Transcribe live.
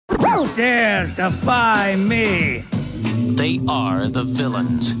dares defy me? They are the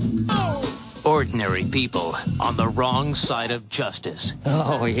villains. Ordinary people on the wrong side of justice.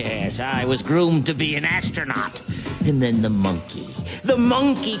 Oh, yes, I was groomed to be an astronaut. And then the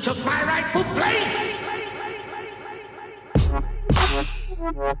monkey took my rightful place!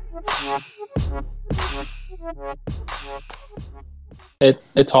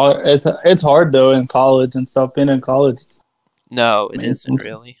 It's hard though in college and stuff. Being in college, No, it isn't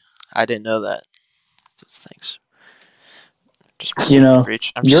really. I didn't know that. Those things. Your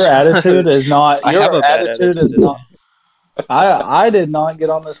attitude is not. I have a bad attitude is not. I did not get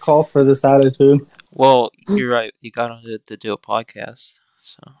on this call for this attitude. Well, you're right. You got on to do a podcast,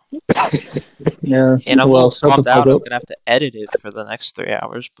 so Yeah, and I'm a little shut the bummed out. fuck I'm up. gonna have to edit it for the next 3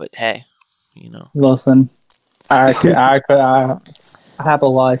 hours. But hey, Listen, I have a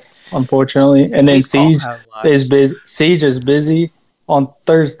life, unfortunately, and then We all Siege have is busy. Siege is busy on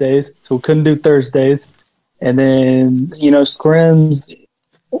Thursdays, so we couldn't do Thursdays. And then scrims.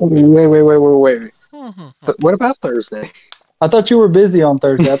 Wait. But what about Thursday? I thought you were busy on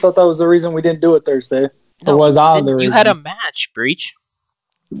Thursday. I thought that was the reason we didn't do it Thursday. Or was I the reason? You had a match, Breach.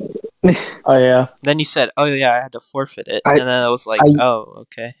 Oh yeah. Then you said, "Oh yeah, I had to forfeit it," and then I was like, "Oh,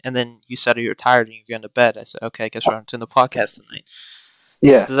 okay." And then you said you were tired and you're going to bed. I said, "Okay, I guess we're on to the podcast tonight."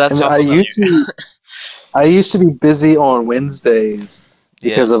 Yeah, Does that and sound familiar? I used to be busy on Wednesdays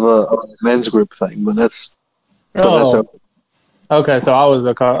because of a men's group thing, but that's Okay, so I was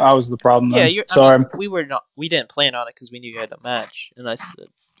the problem. Yeah, Then. Sorry. we didn't plan on it because we knew you had a match, and I said,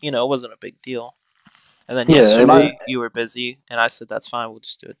 it wasn't a big deal. And then yesterday you were busy, and I said, "That's fine. We'll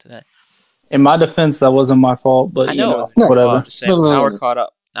just do it today." In my defense, that wasn't my fault, but I know, whatever. I'm just saying, now we're caught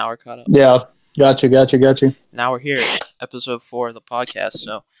up. Yeah, got you. Now we're here, episode 4 of the podcast.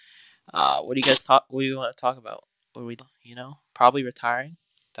 So, what do you guys talk? What do you want to talk about? What are we, probably retiring.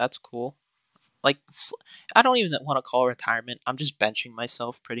 That's cool. Like, I don't even want to call it retirement. I'm just benching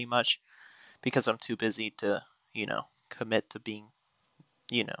myself pretty much because I'm too busy to, commit to being,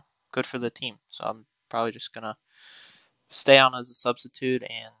 good for the team. So I'm probably just gonna stay on as a substitute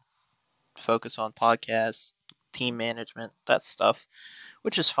and focus on podcasts, team management, that stuff,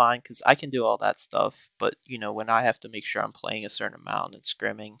 which is fine because I can do all that stuff. But when I have to make sure I'm playing a certain amount and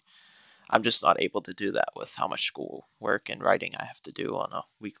scrimming, I'm just not able to do that with how much school work and writing I have to do on a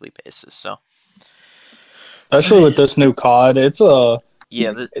weekly basis. So, especially with this new COD, it's a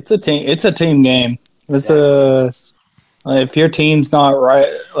team game. If your team's not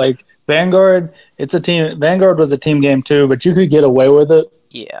right, like Vanguard, Vanguard was a team game too, but you could get away with it.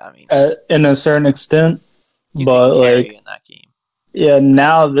 Yeah, I mean, in a certain extent, but carry in that game. Yeah,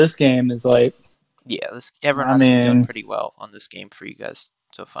 now this game is like. Yeah, everyone has been doing pretty well on this game for you guys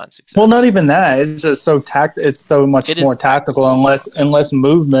to find success. Well, not even that. It's just so It's so much more tactical and less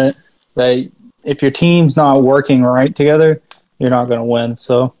movement. That if your team's not working right together, you're not going to win.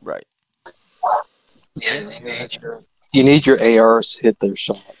 So right. You need your ARs to hit their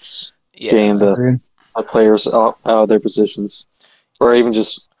shots, getting the players out of their positions, or even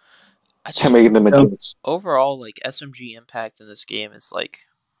just making them advance. Overall, like SMG impact in this game is like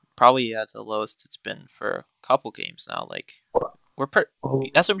probably at the lowest it's been for a couple games now. Like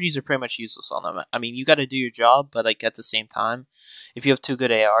SMGs are pretty much useless on them. I mean, you got to do your job, but like at the same time, if you have 2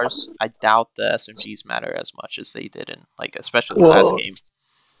 good ARs, I doubt the SMGs matter as much as they did in especially the last game.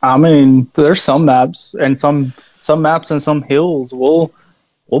 I mean, there's some maps and some maps and some hills. We'll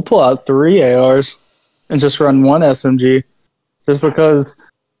pull out 3 ARs and just run 1 SMG, just because.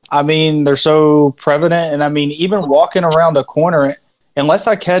 I mean, they're so prevalent, and I mean, even walking around a corner, unless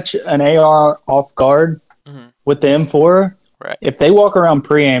I catch an AR off guard with the M4, right. If they walk around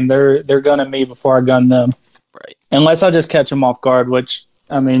pre-aim, they're gunning me before I gun them. Right. Unless I just catch them off guard, which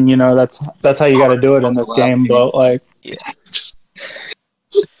I mean, that's how you got to do it in this game. But like, this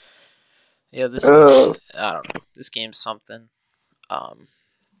I don't know. This game's something.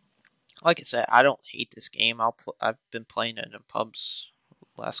 Like I said, I don't hate this game. I've been playing it in pubs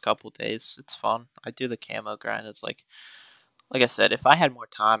last couple of days. It's fun. I do the camo grind. It's like I said, if I had more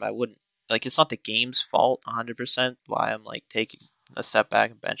time, I wouldn't. Like, it's not the game's fault 100% why I'm like taking a step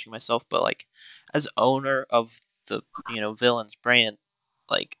back and benching myself, but like as owner of the Villains brand,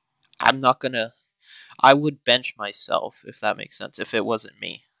 like I would bench myself if that makes sense if it wasn't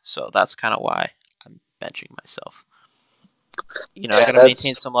me. So that's kind of why I'm benching myself. I got to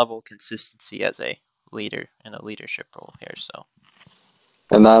maintain some level of consistency as a leader in a leadership role here. So.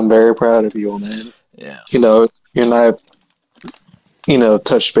 And I'm very proud of you on that. Yeah. You're not,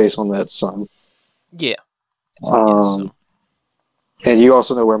 touch base on that some. Yeah. And you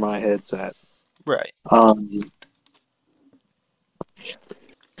also know where my head's at. Right.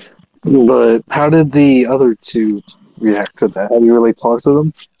 But how did the other two react to that? Have you really talked to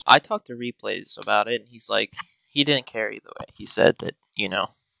them? I talked to Replays about it, and he's like, he didn't care either way. He said that,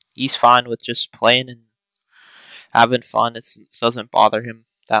 he's fine with just playing and having fun. It doesn't bother him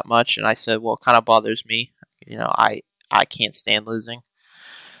that much. And I said, well, it kind of bothers me. I can't stand losing.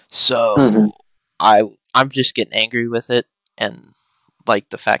 So I'm just getting angry with it. And like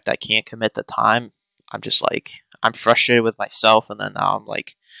the fact that I can't commit the time, I'm just like, I'm frustrated with myself. And then now I'm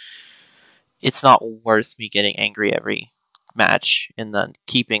like, it's not worth me getting angry every match and then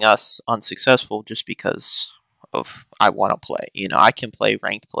keeping us unsuccessful just because of I want to play. I can play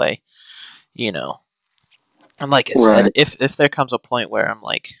ranked play. And like I said, Right. if there comes a point where I'm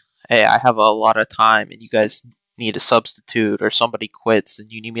like, hey, I have a lot of time and you guys need a substitute or somebody quits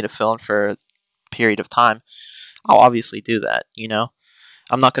and you need me to fill in for a period of time, I'll obviously do that.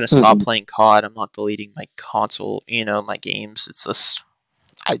 I'm not going to stop playing COD. I'm not deleting my console, my games. It's just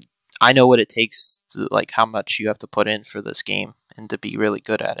I know what it takes to, like, how much you have to put in for this game and to be really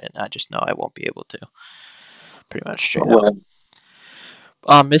good at it. And I just know I won't be able to. Pretty much straight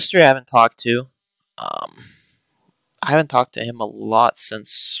up. Mystery I haven't talked to. I haven't talked to him a lot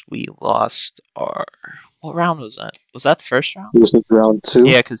since we lost our... What round was that? Was that the first round? This was round 2.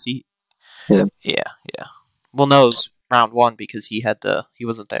 Yeah, because he... Yeah. Yeah. Well, no, it was round 1 because he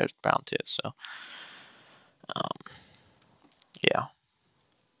wasn't there round 2, so... yeah.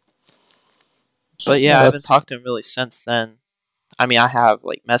 But yeah, I haven't talked to him really since then. I mean, I have,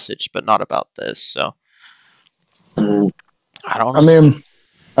 like, messaged, but not about this, so... I don't know. I mean,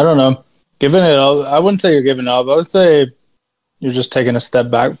 I don't know. Giving it up, I wouldn't say you're giving up. I would say you're just taking a step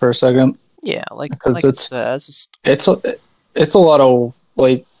back for a second. Yeah, because it's a lot of,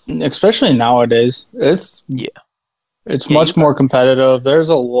 like, especially nowadays. It's much more competitive. There's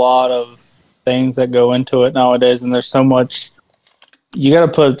a lot of things that go into it nowadays, and there's so much. You got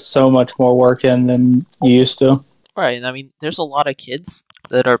to put so much more work in than you used to. Right, and I mean, there's a lot of kids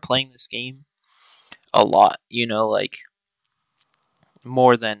that are playing this game a lot. Like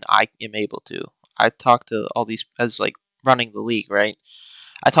more than I am able to. I talk to all these as like running the league, right?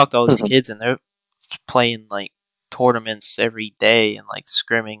 I talk to all these kids, and they're playing like tournaments every day and like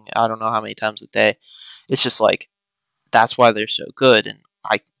scrimming. I don't know how many times a day. It's just like that's why they're so good, and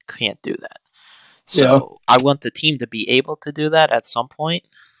I can't do that. So I want the team to be able to do that at some point.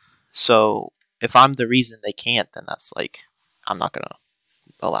 So if I'm the reason they can't, then that's like I'm not gonna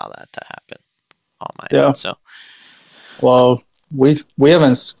allow that to happen on my end. So, well, we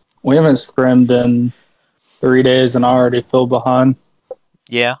haven't scrimmed in 3 days, and I already feel behind.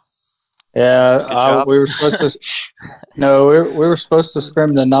 Yeah. Yeah, we were supposed to. No, we were supposed to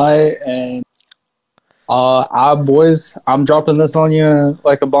scrim tonight, and boys, I'm dropping this on you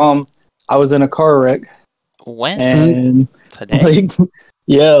like a bomb. I was in a car wreck. When? And today?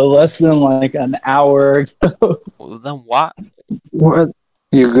 Less than like an hour ago. Well, then what? What?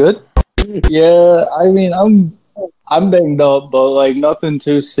 You good? Yeah, I mean, I'm banged up, but like nothing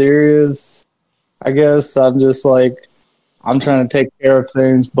too serious. I guess I'm just like I'm trying to take care of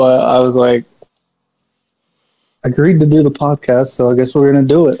things, but I was like agreed to do the podcast, so I guess we're gonna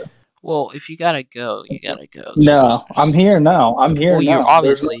do it. Well, if you gotta go, you gotta go. No, I'm here now. I'm here now. You're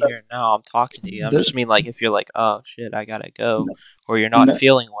obviously here now. I'm talking to you. I just mean like if you're like, oh shit, I gotta go, or you're not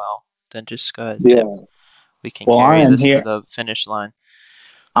feeling well, then just go ahead. Yeah. We can carry this to the finish line.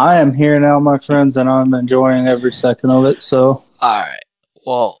 I am here now, my friends, and I'm enjoying every second of it. So, all right.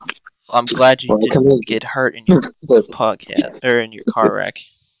 Well, I'm glad you didn't get hurt in your podcast or in your car wreck.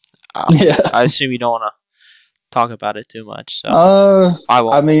 I assume you don't want to talk about it too much. So I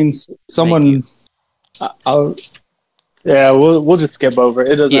won't. I mean, someone. We'll just skip over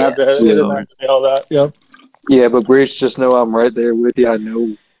it. It doesn't have to be all that. Yep. Yeah, but Breach, just know I'm right there with you. I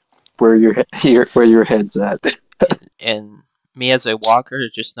know where your head's at. and me as a walker,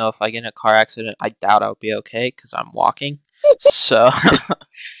 just know if I get in a car accident, I doubt I'll be okay because I'm walking. So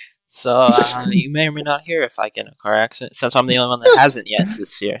you may or may not hear if I get in a car accident, since I'm the only one that hasn't yet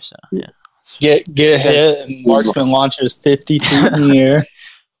this year. So yeah. Get hit and Marksman launches 50 feet in the air.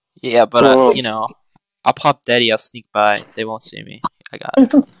 Yeah, but I'll pop Daddy. I'll sneak by. They won't see me. I got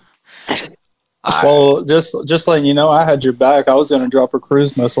it. Well, just letting you know, I had your back. I was going to drop a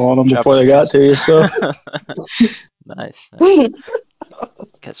cruise missile on them before they got to you. So nice. You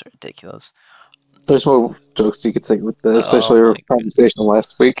guys are ridiculous. There's more jokes you could say with that, especially our conversation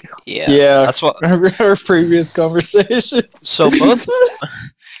last week. Yeah, that's what our previous conversation. So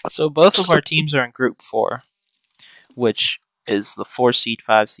both of our teams are in Group 4, which is the 4 seed,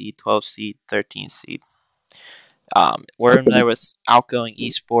 5 seed, 12 seed, 13 seed. We're in there with Outgoing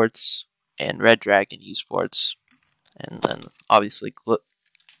Esports and Red Dragon Esports, and then obviously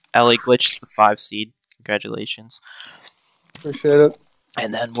LA Glitch is the 5 seed. Congratulations. Appreciate it.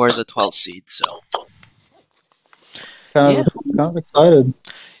 And then we're the 12 seed, so. Kind of excited.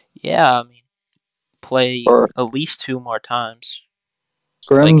 Yeah, I mean, play Or- at least 2 more times.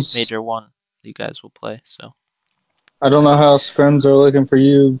 Scrims. Like Major 1, you guys will play, so. I don't know how scrims are looking for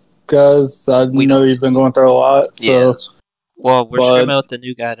you guys. I know you've been going through a lot. So. Yes. Well, we're scrimming with the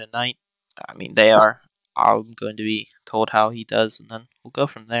new guy tonight. I mean, they are. I'm going to be told how he does, and then we'll go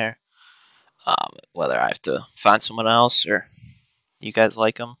from there. Whether I have to find someone else or you guys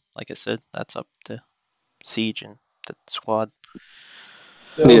like him, like I said, that's up to Siege and the squad.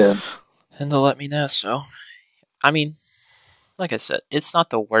 Yeah. And they'll let me know, so. I mean, like I said, it's not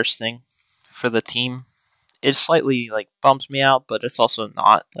the worst thing for the team. It slightly, like, bums me out, but it's also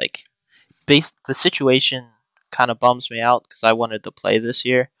not, like, the situation kind of bums me out because I wanted to play this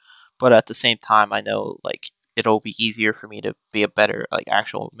year, but at the same time, I know, like, it'll be easier for me to be a better, like,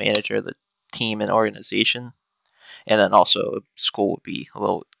 actual manager of the team and organization, and then also school would be a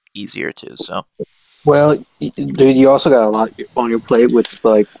little easier too, so. Well, dude, you also got a lot on your plate with,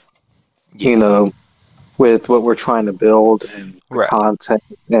 like, you know, with what we're trying to build and the content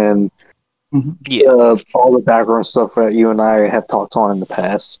and all the background stuff that you and I have talked on in the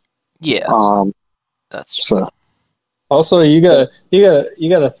past. Yes, that's true. So. Also, you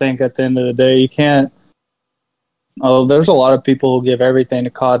gotta think at the end of the day, you can't. Oh, there's a lot of people who give everything to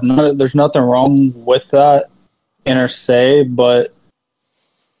COD. There's nothing wrong with that, inter se, but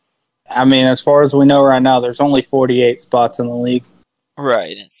I mean, as far as we know right now, there's only 48 spots in the league.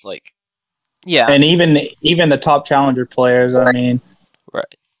 Right, it's like, yeah, and even the top challenger players, I mean, right,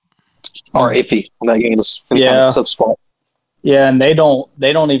 are iffy. That game is kind of sub-spot. Yeah, and they're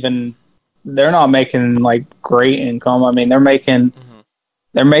not making like great income. I mean, they're making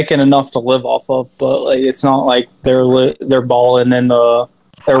enough to live off of, but like it's not like they're balling and they're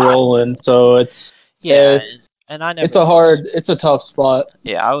rolling. So it's and I never. It's a tough spot.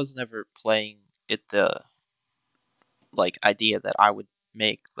 Yeah, I was never playing it the like idea that I would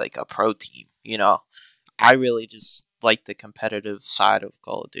make like a pro team. You know, I really just like the competitive side of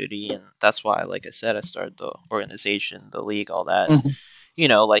Call of Duty, and that's why, like I said, I started the organization, the league, all that. Mm-hmm. You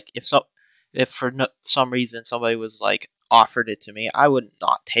know, like if for some reason somebody was like offered it to me, I would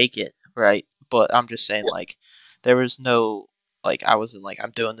not take it, right? But I'm just saying, like, there was no like I wasn't like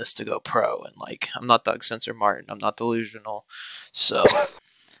I'm doing this to go pro, and like I'm not Doug Sensor Martin, I'm not delusional, so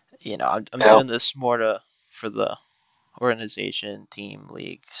you know I'm doing this more for the organization, team,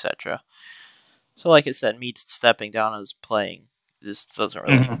 league, etc. So, like I said, me stepping down as playing, this doesn't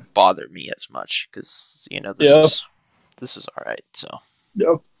really bother me as much because you know this is all right. So,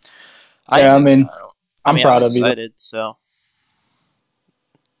 I'm proud of you. So,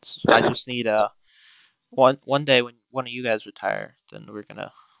 I just need one day when one of you guys retire, then we're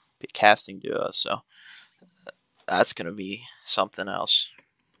gonna be a casting duo. So that's gonna be something else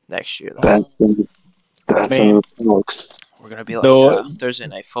next year. We're gonna be like Thursday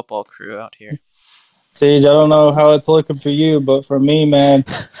night football crew out here. Siege, I don't know how it's looking for you, but for me, man,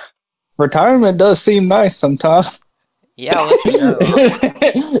 retirement does seem nice sometimes. Yeah, I'll let you know.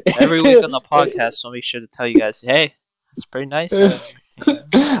 Every week on the podcast, so I'll make sure to tell you guys, hey, it's pretty nice.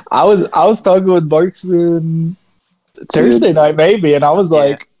 I was talking with Marksman Thursday night, maybe, and I was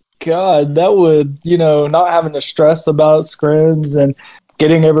like, God, that would, not having to stress about scrims and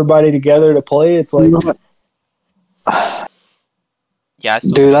getting everybody together to play. It's like, yeah, I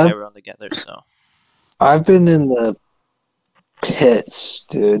still get everyone together, so. I've been in the pits,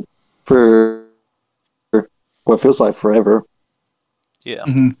 dude, for what feels like forever. Yeah.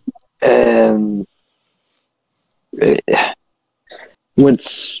 And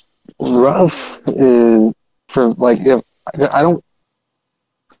what's rough is the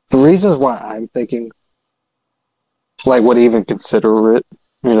reasons why I'm thinking would even consider it,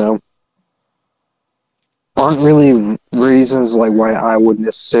 aren't really reasons why I would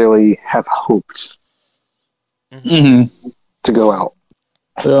necessarily have hoped to go out.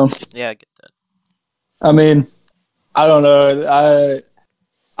 Yeah, I get that. I mean, I don't know.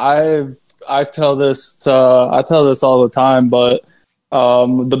 I tell this all the time, but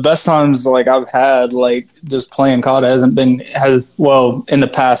the best times I've had just playing COD in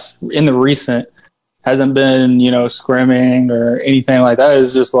the recent hasn't been scrimming or anything like that.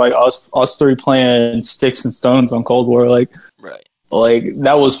 It's just us three playing sticks and stones on Cold War. Right.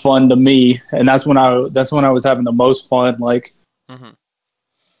 That was fun to me, and that's when I was having the most fun. I'm with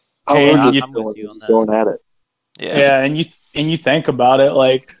you on that. Going at it. Yeah, and you think about it,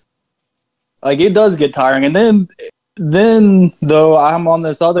 it does get tiring, and then though I'm on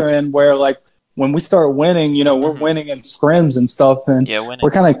this other end where when we start winning, we're winning in scrims and stuff, and Yeah,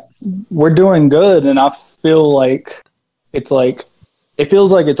 winning. we're doing good, and I feel like it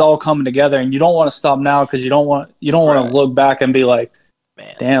feels like it's all coming together, and you don't want to stop now because you don't want to look back and be like,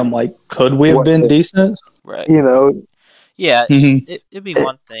 man, damn, like could we have been decent? right? Yeah, it'd be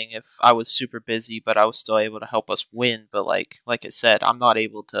one thing if I was super busy, but I was still able to help us win. But like I said, I'm not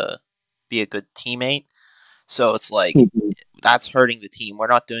able to be a good teammate, so it's like that's hurting the team. We're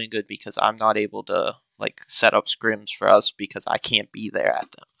not doing good because I'm not able to like set up scrims for us because I can't be there at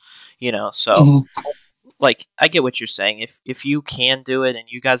them. So like I get what you're saying. If you can do it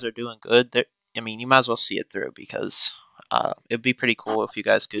and you guys are doing good, I mean, you might as well see it through because it'd be pretty cool if you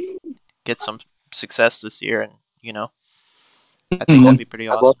guys could get some success this year, and I think that'd be pretty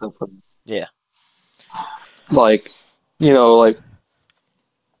awesome. Yeah. Like, like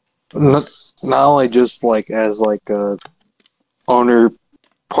not only just like as like a owner,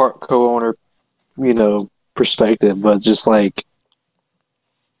 co-owner, perspective, but just like,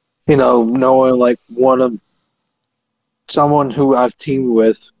 knowing like someone who I've teamed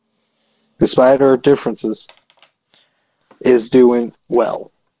with, despite our differences, is doing well.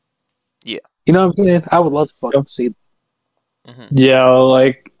 Yeah. You know what I'm saying? I would love to fucking see. Yeah,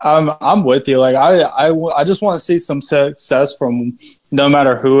 like I'm with you. Like I just want to see some success from no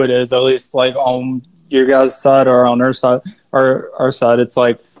matter who it is. At least like on your guys' side or on our side, our side. It's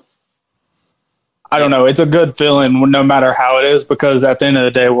like I don't know. It's a good feeling no matter how it is because at the end of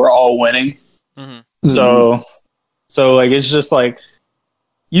the day we're all winning. So like it's just like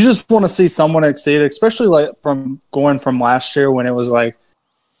you just want to see someone exceed, especially like from going from last year when it was like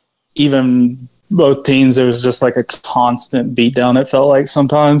even both teams, it was just like a constant beatdown. It felt like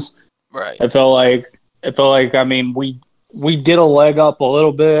sometimes, right? It felt like. I mean, we did a leg up a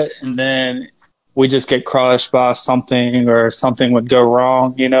little bit, and then we just get crushed by something, or something would go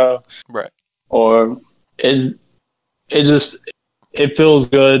wrong, right? Or it feels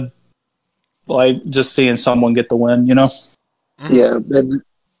good, like just seeing someone get the win, Yeah,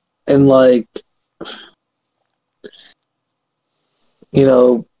 and like, I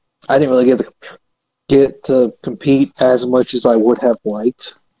didn't really get to compete as much as I would have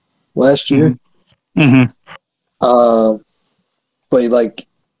liked last year. But like,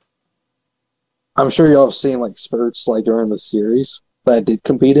 I'm sure y'all have seen like spurts like during the series that I did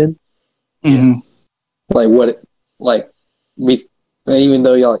compete in. Like even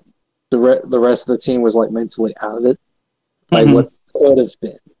though y'all the rest of the team was like mentally out of it, like what could have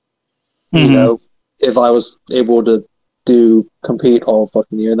been, if I was able to compete all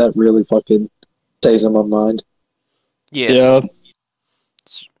fucking year, that really fucking stays in my mind. Yeah.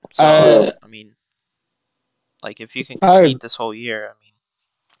 So, I mean, like if you can compete this whole year, I mean,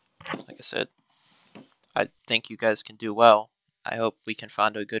 like I said, I think you guys can do well. I hope we can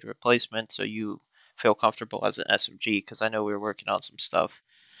find a good replacement so you feel comfortable as an SMG because I know we were working on some stuff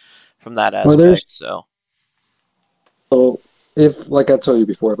from that aspect. So if, like I told you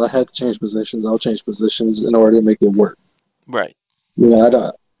before, if I had to change positions, I'll change positions in order to make it work. Right. I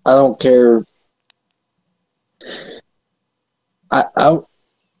don't care. The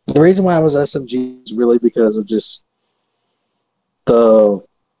reason why I was SMG is really because of just the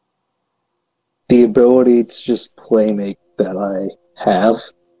ability to just play make that I have.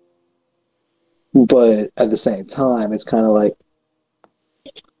 But at the same time, it's kind of like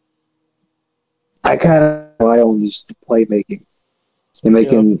I kind of rely on just playmaking and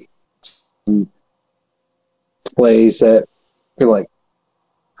making plays that you're like,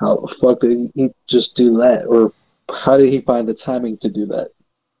 how the fuck did he just do that? Or how did he find the timing to do that?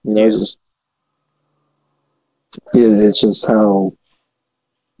 It's just how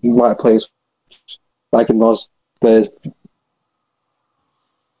my plays I can most, but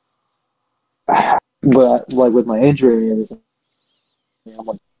like with my injury and everything, I'm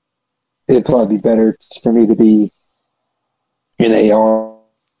like, it'd probably be better for me to be in AR,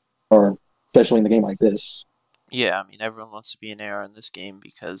 or especially in a game like this. Yeah, I mean, everyone wants to be an AR in this game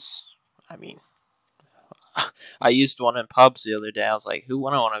because, I mean, I used one in pubs the other day. I was like, who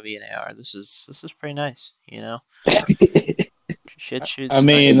wouldn't want to be an AR? This is pretty nice, Shit shoots. I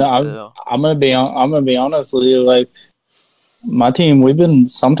mean, nice, I'm gonna be honest with you. Like my team, we've been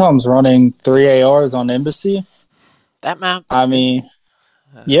sometimes running 3 ARs on Embassy. That map. I mean,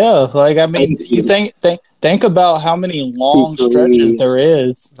 yeah. Like I mean, you think about how many long stretches there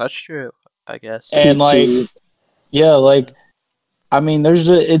is. That's true, I guess. And like, yeah, like I mean,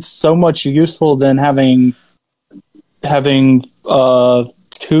 it's so much useful than having 2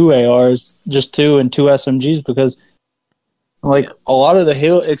 ARs, just 2 and 2 SMGs because. Like a lot of the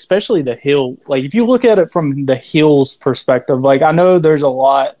hill, especially the hill, like if you look at it from the hills perspective, like I know there's a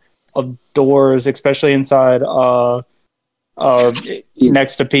lot of doors, especially inside next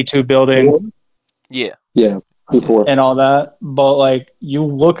to P2 building. Yeah. Yeah. P4. And all that. But like you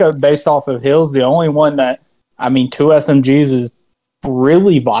look at based off of hills, the only one that I mean 2 SMGs is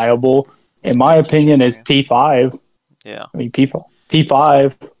really viable, in my opinion, is P5. Yeah. I mean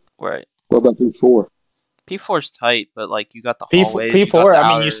P5. Right. What about P4? P4's tight, but like you got the hallways. P4. You got the I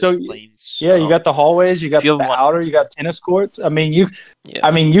mean, outer you still. lanes, Yeah, you got the hallways. You got the outer. You got tennis courts. I mean, you. Yeah.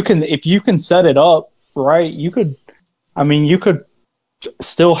 I mean, you can if you can set it up right. You could. I mean, you could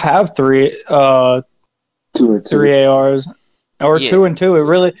still have 3 ARs or 2 and 2. It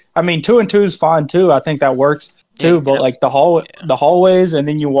really. I mean, 2 and 2 is fine too. I think that works too. But like the hallways, and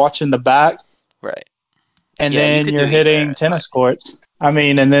then you watch in the back. Right. And then you're hitting tennis courts. I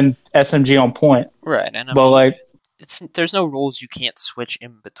mean, and then SMG on point. Right, and I but mean, like, there's no rules you can't switch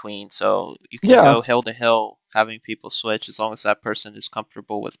in between, so you can go hill to hill, having people switch as long as that person is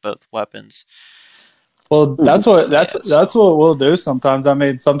comfortable with both weapons. Well, that's what we'll do sometimes. I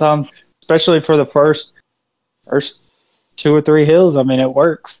mean, sometimes, especially for the first 2 or 3 hills, I mean, it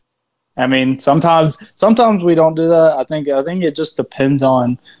works. I mean, sometimes we don't do that. I think it just depends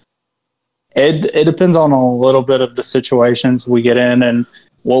on. It depends on a little bit of the situations we get in and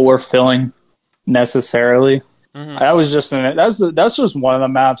what we're feeling necessarily. Mm-hmm. I was just in it. That's just one of the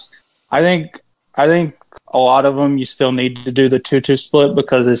maps. I think a lot of them you still need to do the 2-2 split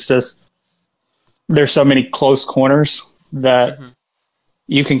because it's just there's so many close corners that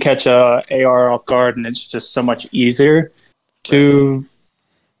you can catch a AR off guard and it's just so much easier to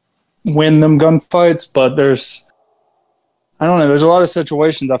win them gunfights. But there's a lot of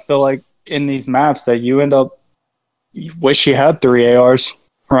situations I feel like in these maps that you wish you had 3 ARs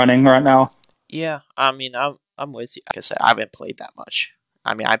running right now. Yeah, I mean, I'm with you. Like I said, I haven't played that much.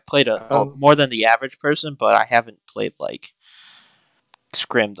 I mean, I played more than the average person, but I haven't played like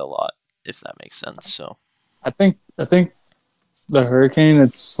scrimmed a lot, if that makes sense. So, I think the Hurricane,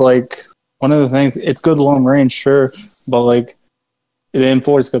 it's like one of the things. It's good long range, sure, but like the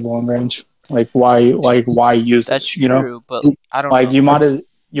M4 is good long range. Like why use that's it? That's true, but I don't like know.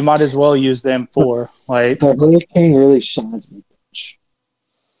 you might as well use the M4. Like the Hurricane really shines me much,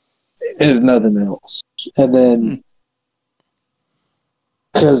 if nothing else. And then,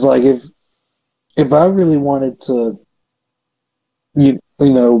 because like if I really wanted to,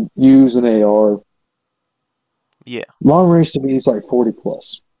 use an AR, long range to me is like 40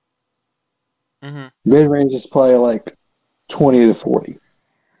 plus. Mm-hmm. Mid range is probably like 20 to 40.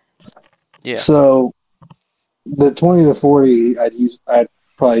 Yeah. So the 20 to 40, I'd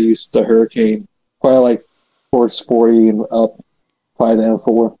probably use the Hurricane, probably like towards 40 and up, probably the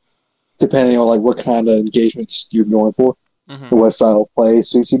M4, depending on like what kind of engagements you're going for, and what style of play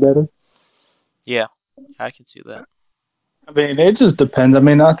suits you better. Yeah, I can see that. I mean, it just depends. I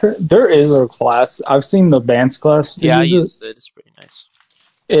mean, there is a class. I've seen the Vance class. Yeah, I used it. It's pretty nice.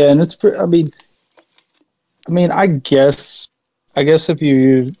 Yeah, and it's pretty. I mean, I guess if you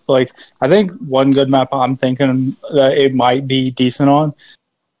use like, I think one good map I'm thinking that it might be decent on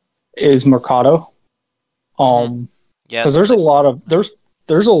is Mercado. Because there's a lot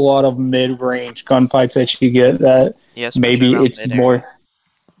of mid-range gunfights that you get that maybe it's more.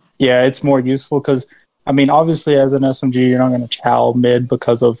 Yeah, it's more useful because I mean, obviously as an SMG, you're not going to chow mid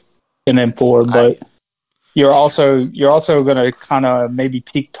because of an M4, but you're also going to kind of maybe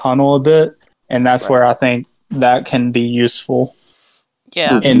peek tunnel a bit, and that's where I think that can be useful.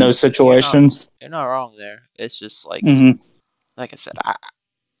 Yeah, in those situations, you're not wrong there. It's just like, like I said, I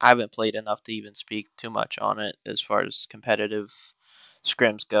haven't played enough to even speak too much on it as far as competitive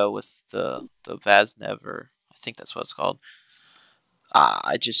scrims go with the Vaznev, or I think that's what it's called.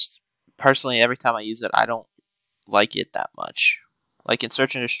 I just personally, every time I use it, I don't like it that much. Like in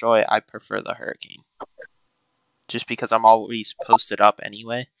Search and Destroy, I prefer the Hurricane, just because I'm always posted up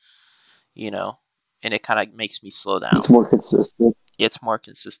anyway, and it kind of makes me slow down. It's more consistent. It's more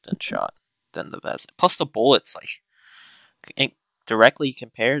consistent shot than the Vaznev. Plus the bullets, like directly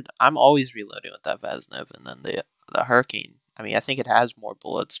compared, I'm always reloading with that Vaznev, and then the Hurricane. I mean, I think it has more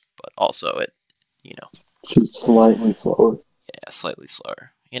bullets, but also it, slightly slower. Yeah, slightly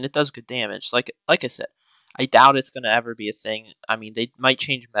slower, and it does good damage. Like I said, I doubt it's gonna ever be a thing. I mean, they might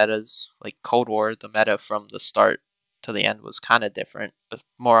change metas. Like Cold War, the meta from the start to the end was kind of different,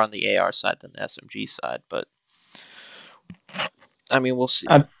 more on the AR side than the SMG side. But I mean, we'll see.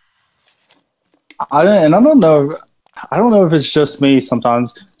 I don't know. I don't know if it's just me.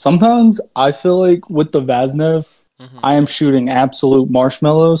 Sometimes I feel like with the Vaznev, I am shooting absolute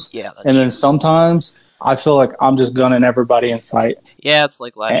marshmallows. Yeah, and then sometimes I feel like I'm just gunning everybody in sight. Yeah, it's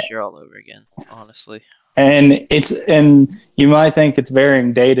like last year all over again, honestly. And you might think it's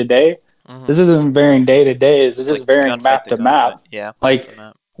varying day to day. Hmm. This isn't varying day to day. It's It's just like varying gunfight map to to map. gunfight. Yeah, map to Like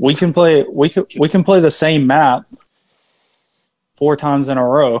map. we can play the same map 4 times in a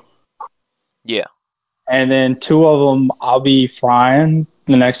row, Yeah. and then 2 of them I'll be frying.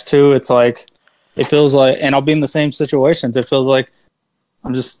 The next two, it's like it feels like, and I'll be in the same situations. It feels like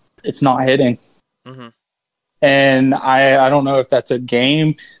it's not hitting. Hmm. And I don't know if that's a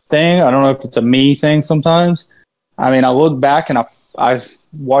game thing. I don't know if it's a me thing sometimes. I mean, I look back and I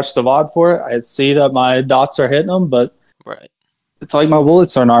watched the VOD for it. I see that my dots are hitting them, but Right. it's like my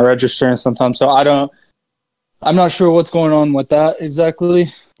bullets are not registering sometimes. So I'm not sure what's going on with that exactly.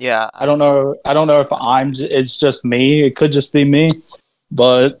 Yeah. I don't know. I don't know if it's just me. It could just be me,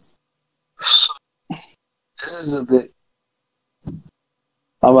 but This is a bit.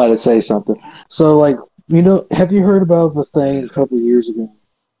 I'm about to say something. So, like, have you heard about the thing a couple years ago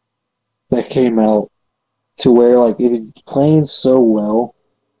that came out to where, like, if you're playing so well,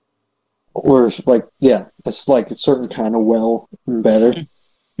 or like, yeah, it's like a certain kind of well and better,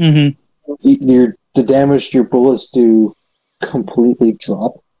 mm-hmm. the damage to your bullets do completely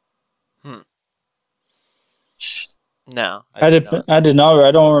drop. Hmm. No, I I didn't did. know. I did not.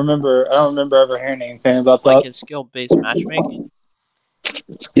 I don't remember. I don't remember ever hearing anything about Like that. in skill-based matchmaking.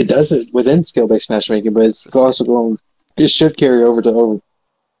 It does it within skill-based matchmaking, but it's also Specific. going. It should carry over to over.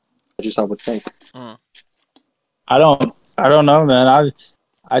 Just I would think. Mm. I don't. I don't know, man.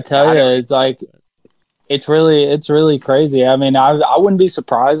 I Yeah, tell I you, don't it's either. like it's really crazy. I mean, I wouldn't be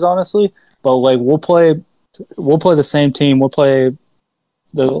surprised honestly, but like we'll play the same team. We'll play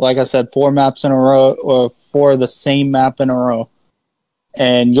like I said, 4 maps in a row or 4 of the same map in a row,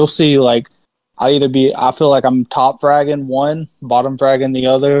 and you'll see like I feel like I'm top fragging one, bottom fragging the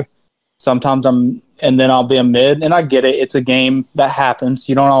other. Sometimes and then I'll be a mid, and I get it. It's a game that happens.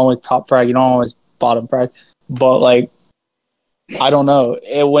 You don't always top frag. You don't always bottom frag, but like I don't know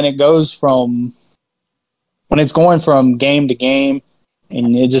when it goes from when it's going from game to game,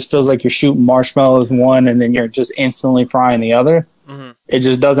 and it just feels like you're shooting marshmallows one, and then you're just instantly frying the other. Hmm. It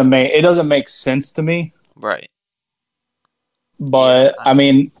just doesn't make sense to me. Right. Yeah. But I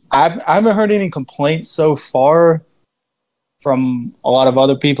mean, I haven't heard any complaints so far from a lot of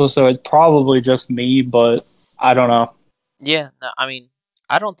other people, so it's probably just me. But I don't know. Yeah. No, I mean,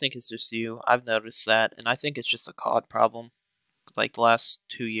 I don't think it's just you. I've noticed that, and I think it's just a COD problem. Like the last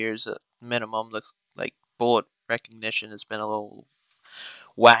 2 years at minimum, the like bullet recognition has been a little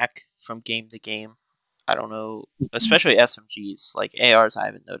whack from game to game. I don't know, especially SMGs. Like ARs, I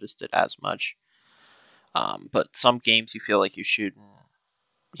haven't noticed it as much. But some games you feel like you're shooting,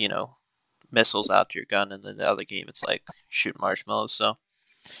 you know, missiles out to your gun, and then the other game it's like shooting marshmallows. So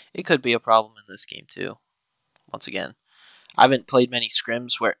it could be a problem in this game too. Once again, I haven't played many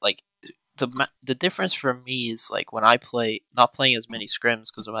scrims where like the difference for me is like when I play not playing as many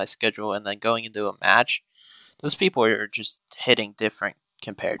scrims because of my schedule, and then going into a match, those people are just hitting different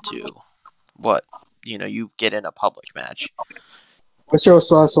compared to what you get in a public match. What's your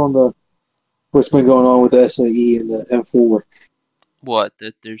thoughts on what's been going on with the SAE and the M4? What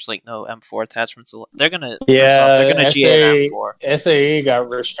that there's like no M4 attachments. They're gonna first off they're gonna Yeah, GA an M4. SAE got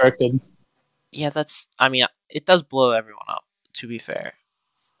restricted. Yeah, that's I mean it does blow everyone up. To be fair,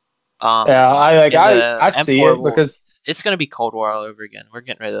 Yeah, in the I see M4 it will because it's gonna be Cold War all over again. We're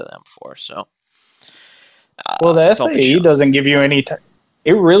getting rid of the M4, so well, the don't be SAE shocked. doesn't give you any.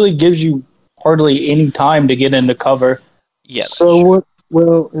 It really gives you hardly any time to get into cover. Yeah, that's So true. what?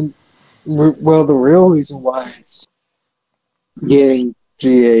 Well, the real reason why it's getting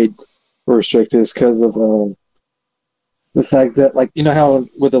GA restricted is because of the fact that, like, you know how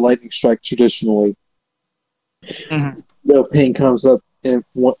with the lightning strike traditionally, Mm-hmm. the ping comes up in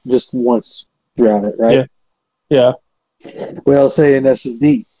just once throughout it, right? Yeah, yeah. Well, say in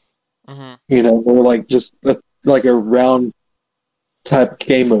SSD, Hmm. or like just like a round type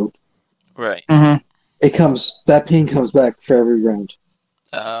game mode, Right. Mm-hmm. that ping comes back for every round.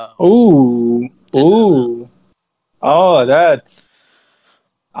 Ooh, Didn't know that. ooh. Oh,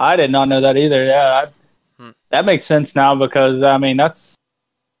 I did not know that either. Yeah, Hmm. that makes sense now because I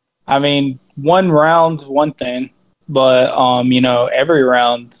mean, one round, one thing, but every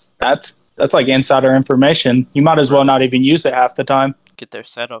round, that's like insider information. You might as well Right. not even use it half the time. Get their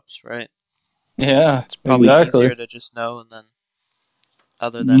setups right. Yeah, It's probably exactly. easier to just know, and then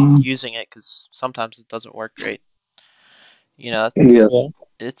other than Mm, using it, because sometimes it doesn't work great. You know, Yeah. yeah.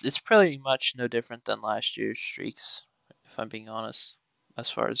 it's pretty much no different than last year's streaks, if I'm being honest. As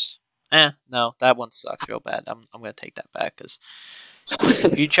far as no, that one sucked real bad. I'm gonna take that back because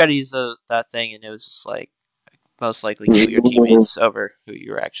you try to use that thing and it was just like most likely kill your teammates over who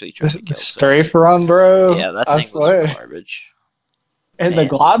you're actually trying to kill. Strafe run, bro. Yeah, that I thing was swear. garbage. And the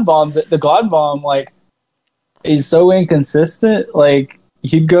glide bomb, like, is so inconsistent. Like,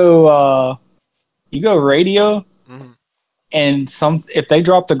 you go radio, and if they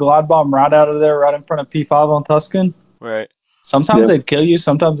drop the glide bomb right out of there, right in front of P5 on Tuscan, right? Sometimes they'd kill you,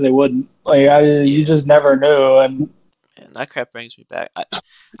 sometimes they wouldn't. Like, you just never knew. And man, that crap brings me back.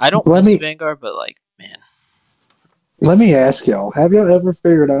 I don't miss Vanguard, but like, man. Let me ask y'all: have y'all ever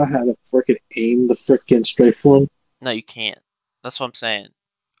figured out how to freaking aim the freaking strafe one? No, you can't. That's what I'm saying.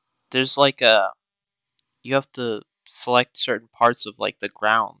 There's like you have to select certain parts of like the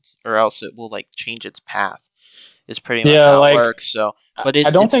ground, or else it will like change its path. It's pretty much how it works. So, but I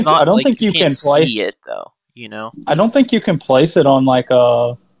don't think you can see it though. You know, I don't think you can place it on like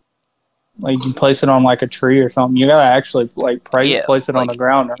you can place it on like a tree or something. You gotta actually like place it on the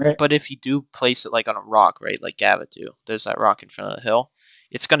ground, right? But if you do place it like on a rock, right, like Gava do, there's that rock in front of the hill.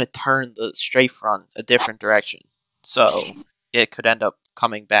 It's gonna turn the strafe run a different direction, so it could end up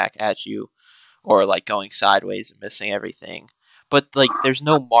coming back at you, or like going sideways and missing everything. But like, there's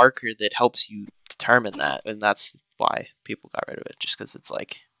no marker that helps you determine that, and that's why people got rid of it. Just because it's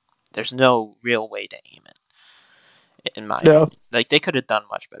like, there's no real way to aim it. In my opinion. Like, they could have done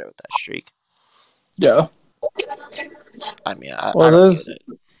much better with that streak. Yeah. I mean, I don't get it.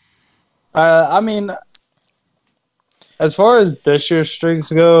 I mean, as far as this year's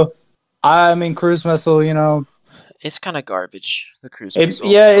streaks go, I mean, cruise missile, you know, it's kind of garbage. The cruise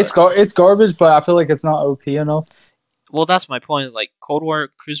missile. Yeah, it's garbage, but I feel like it's not OP enough. Well, that's my point. Is like Cold War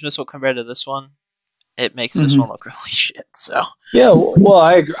cruise missile compared to this one, it makes this one look really shit. So yeah, well,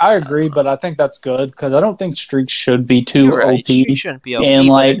 I agree, but I think that's good because I don't think streaks should be too OP. Streaks shouldn't be OP, and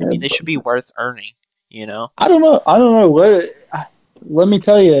like, I mean, they should be worth earning. You know, I don't know what. Let me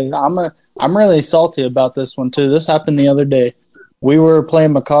tell you, I'm really salty about this one too. This happened the other day. We were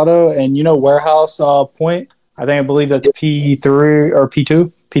playing Mikado, and you know Warehouse Point. I believe that's P3 or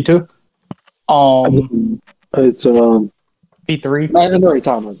P2. P2. It's P3. I know what you're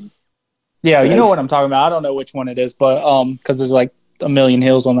talking about. Yeah, you know what I'm talking about. I don't know which one it is, but because there's like a million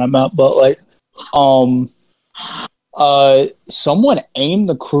hills on that map. But like, someone aimed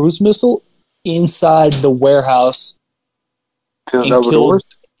the cruise missile inside the warehouse and killed.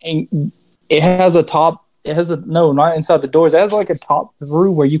 And it has a top. It has no, not inside the doors. It has like a top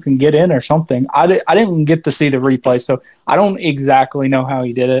through where you can get in or something. I didn't get to see the replay, so I don't exactly know how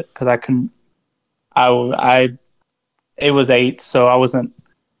he did it because I couldn't. It was 8, so I wasn't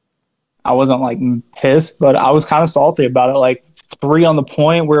like pissed, but I was kind of salty about it. Like 3 on the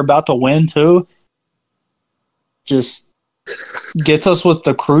point, we're about to win too. Just gets us with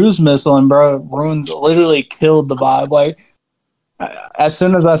the cruise missile, and bro, literally killed the vibe. Like as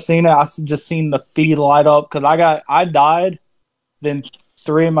soon as I seen it, I just seen the feed light up because I died. Then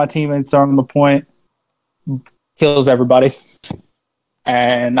 3 of my teammates are on the point, kills everybody,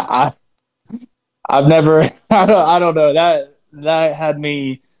 and I've never I don't know that had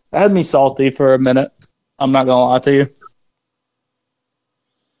me salty for a minute. I'm not gonna lie to you,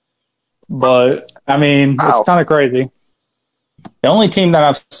 but I mean it's kind of crazy. The only team that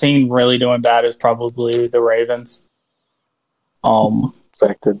I've seen really doing bad is probably the Ravens.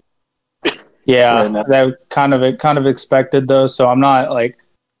 Expected. Yeah, that kind of expected though. So I'm not like.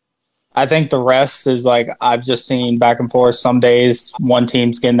 I think the rest is like I've just seen back and forth. Some days one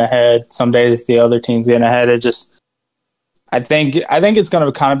team's getting ahead, some days the other team's getting ahead. It just, I think it's going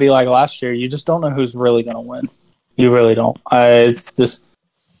to kind of be like last year. You just don't know who's really going to win. You really don't. It's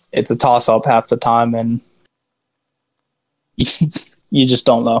a toss up half the time, and you just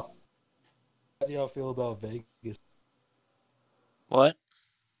don't know. How do y'all feel about Vegas? What?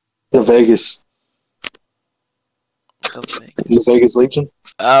 The Vegas. The Vegas Legion?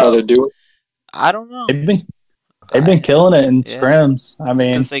 How they do it? I don't know. They've been killing it in scrims. I mean,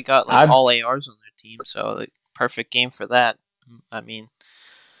 because they got like all ARs on their team, so like perfect game for that. I mean,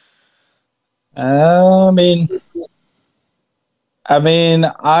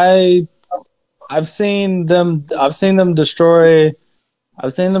 I've seen them destroy.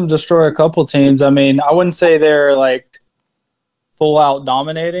 I've seen them destroy a couple teams. I mean, I wouldn't say they're like full out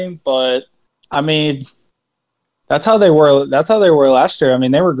dominating, but I mean. That's how they were last year. I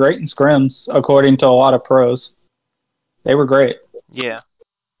mean, they were great in scrims, according to a lot of pros. They were great. Yeah.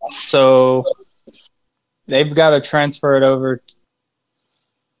 So they've got to transfer it over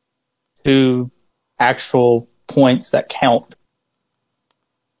to actual points that count.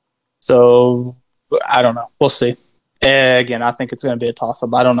 So I don't know. We'll see. Again, I think it's going to be a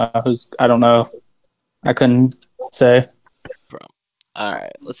toss-up. I don't know. I couldn't say. All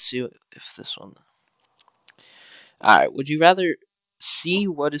right. Let's see if this one. Alright, would you rather see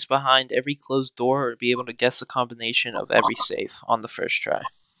what is behind every closed door or be able to guess the combination of every safe on the first try?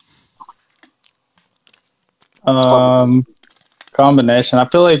 Combination. I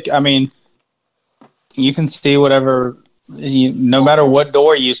feel like, I mean, you can see whatever, no matter what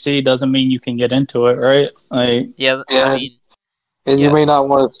door you see, doesn't mean you can get into it, right? Like, Yeah, Yeah. I mean, And Yeah. you may not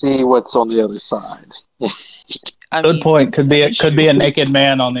want to see what's on the other side. good point. Could be that is could be true. a naked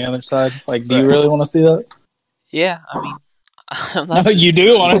man on the other side. Like, do you Right. really want to see that? Yeah, I mean, I'm No, not just- you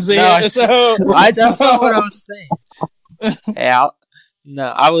do want to see No, it. So that's not what I was saying. Hey, all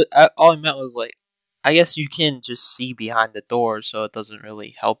I meant was like, I guess you can just see behind the door, so it doesn't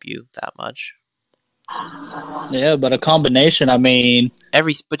really help you that much. yeah, but a combination. I mean,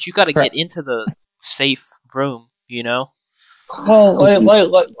 But you got to get into the safe room, you know? well,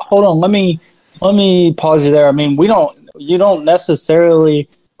 hold on. Let me pause you there. I mean, you don't necessarily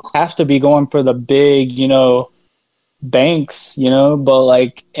have to be going for the big, banks, but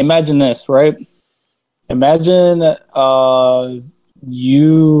like, imagine this, right? Imagine, the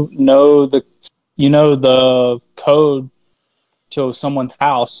code to someone's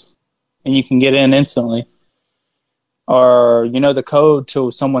house and you can get in instantly. Or the code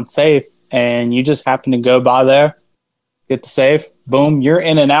to someone's safe and you just happen to go by there, get the safe, boom, you're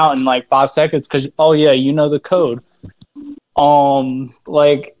in and out in like 5 seconds because you know the code.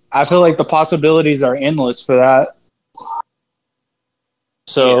 Like, I feel like the possibilities are endless for that.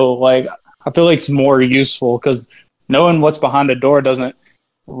 So like, I feel like it's more useful because knowing what's behind a door doesn't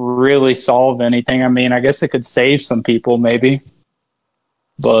really solve anything. I mean, I guess it could save some people maybe,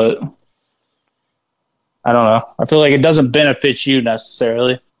 but I don't know. I feel like it doesn't benefit you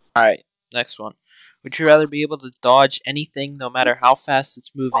necessarily. Alright, next one. Would you rather be able to dodge anything no matter how fast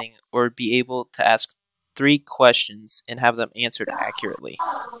it's moving, or be able to ask 3 questions and have them answered accurately?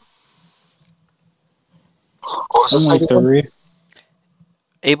 What was the Only second one? 3.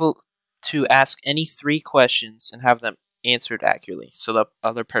 Able to ask any 3 questions and have them answered accurately, so the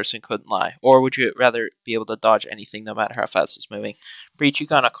other person couldn't lie. Or would you rather be able to dodge anything no matter how fast it's moving? Breach, you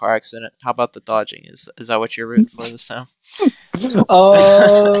got in a car accident. How about the dodging? Is that what you're rooting for this time? Too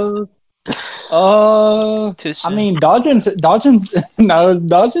soon. I mean, dodging. No,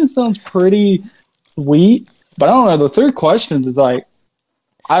 dodging sounds pretty sweet, but I don't know. The 3 questions is like,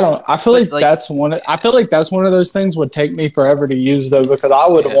 I feel like that's one. I feel like that's one of those things would take me forever to use though, because I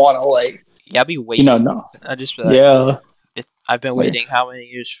would want to like. Yeah, I'd be waiting. No. I just feel like, Yeah. I've been waiting how many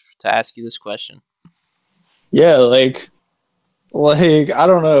years to ask you this question? Yeah, like I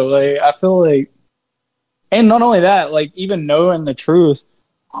don't know. Like, I feel like, and not only that, like, even knowing the truth,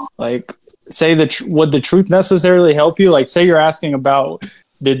 like, say would the truth necessarily help you? Like, say you're asking about,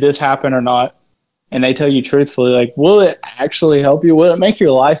 did this happen or not, and they tell you truthfully, like, will it actually help you? Will it make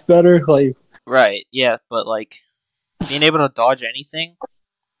your life better? Like, right, yeah, but like being able to dodge anything,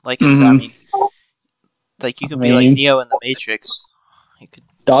 like Mm-hmm. I mean, like you could be like Neo in the Matrix. You could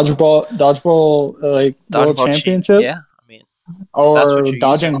dodgeball, like world dodgeball championship, Yeah, I mean, or you're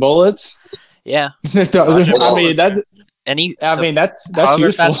dodging using. bullets. Yeah, Dodging, I mean, bullets. that's. That's however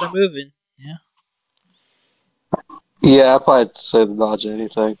useful. fast they're moving. Yeah, Yeah, I'd probably say to dodge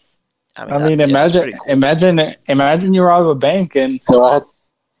anything. I mean, yeah, that's pretty cool. imagine you rob a bank and Do I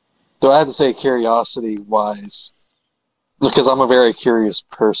have to say curiosity wise? Because I'm a very curious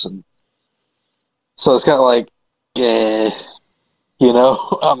person. So it's kind of like,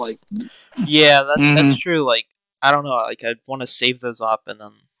 I'm like, Yeah, that's true. Like, I don't know. Like, I'd want to save those up, and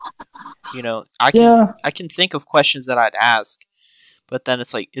then, I can think of questions that I'd ask, but then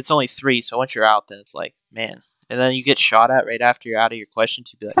it's like it's only 3. So once you're out, then it's like, man, and then you get shot at right after you're out of your question.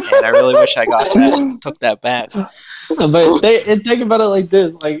 To be like, man, I really wish I took that back. But think about it like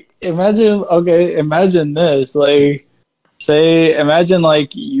this: like, imagine this. Like, imagine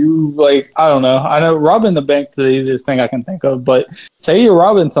like you, like, I don't know. I know robbing the bank is the easiest thing I can think of, but say you're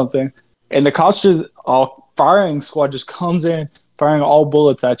robbing something, and the cops firing squad just comes in, firing all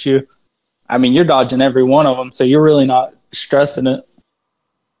bullets at you. I mean, you're dodging every one of them, so you're really not stressing it.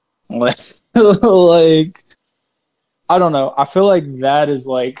 Like, I don't know. I feel like that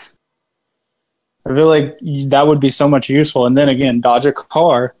would be so much useful. And then again, dodge a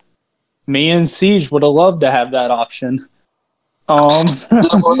car. Me and Siege would have loved to have that option. well,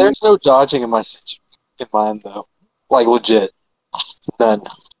 there's no dodging in mine though. Like, legit, none.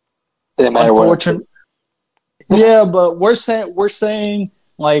 It didn't matter what. Yeah, but we're saying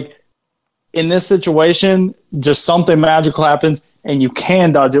like, in this situation, just something magical happens and you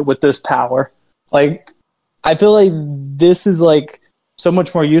can dodge it with this power. Like, I feel like this is like so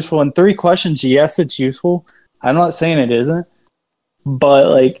much more useful. In 3 questions, yes, it's useful. I'm not saying it isn't, but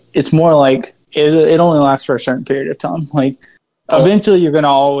like, it's more like it only lasts for a certain period of time. Like eventually, you're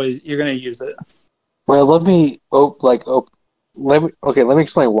gonna use it. Well, let me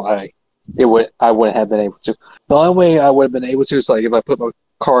explain why I wouldn't have been able to. The only way I would have been able to is like if I put my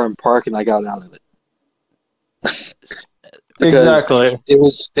car in park and I got out of it. Exactly. It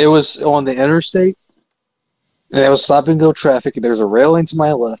was on the interstate, and it was stop and go traffic. There's a railing to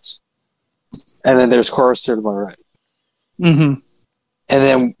my left, and then there's cars to my right. Mm-hmm. And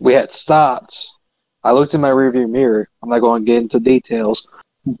then we had stopped. I looked in my rearview mirror. I'm not going to get into details,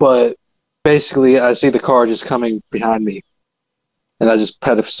 but basically, I see the car just coming behind me, and I just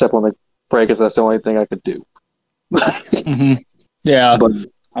had to step on the brake because that's the only thing I could do. Mm-hmm. Yeah. But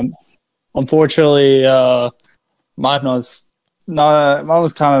unfortunately, mine was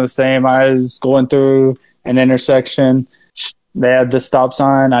kind of the same. I was going through an intersection. They had the stop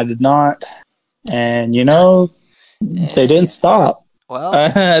sign. I did not, and they didn't stop. Well,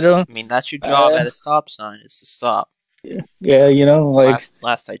 I mean, that's your job at a stop sign is to stop. Yeah, like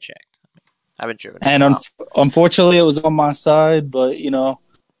last I checked. I haven't driven. And unfortunately, it was on my side. But did you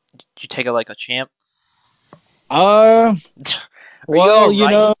take it like a champ? Well,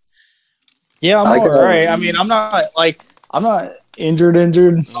 right? Yeah, I'm alright. I mean, I'm not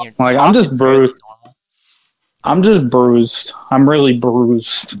injured. Like I'm just bruised. I'm just bruised. I'm really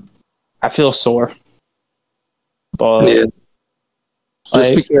bruised. I feel sore. But yeah.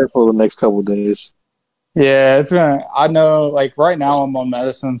 Just be careful the next couple of days. Yeah, it's gonna. I know. Like right now, I'm on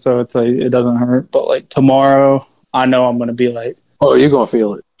medicine, so it's like it doesn't hurt. But like tomorrow, I know I'm gonna be like. Oh, you're gonna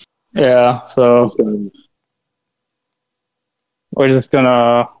feel it. Yeah. So we're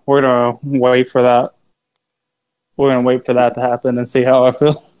gonna wait for that. We're gonna wait for that to happen and see how I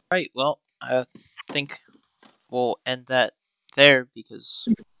feel. Right. Well, I think we'll end that there because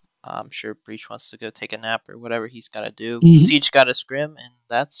I'm sure Breach wants to go take a nap or whatever he's got to do. Mm-hmm. Siege got a scrim, and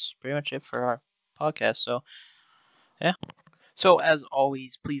that's pretty much it for our podcast. So, yeah. So, as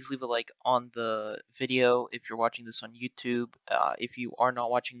always, please leave a like on the video if you're watching this on YouTube. If you are not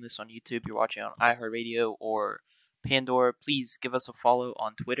watching this on YouTube, you're watching on iHeartRadio or Pandora, please give us a follow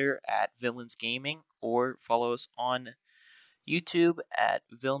on Twitter at Villains Gaming or follow us on YouTube at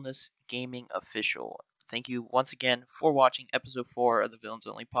Villainous Gaming Official. Thank you once again for watching episode 4 of the Villains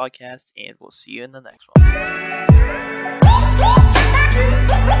Only podcast, and we'll see you in the next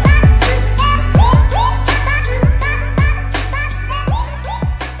one.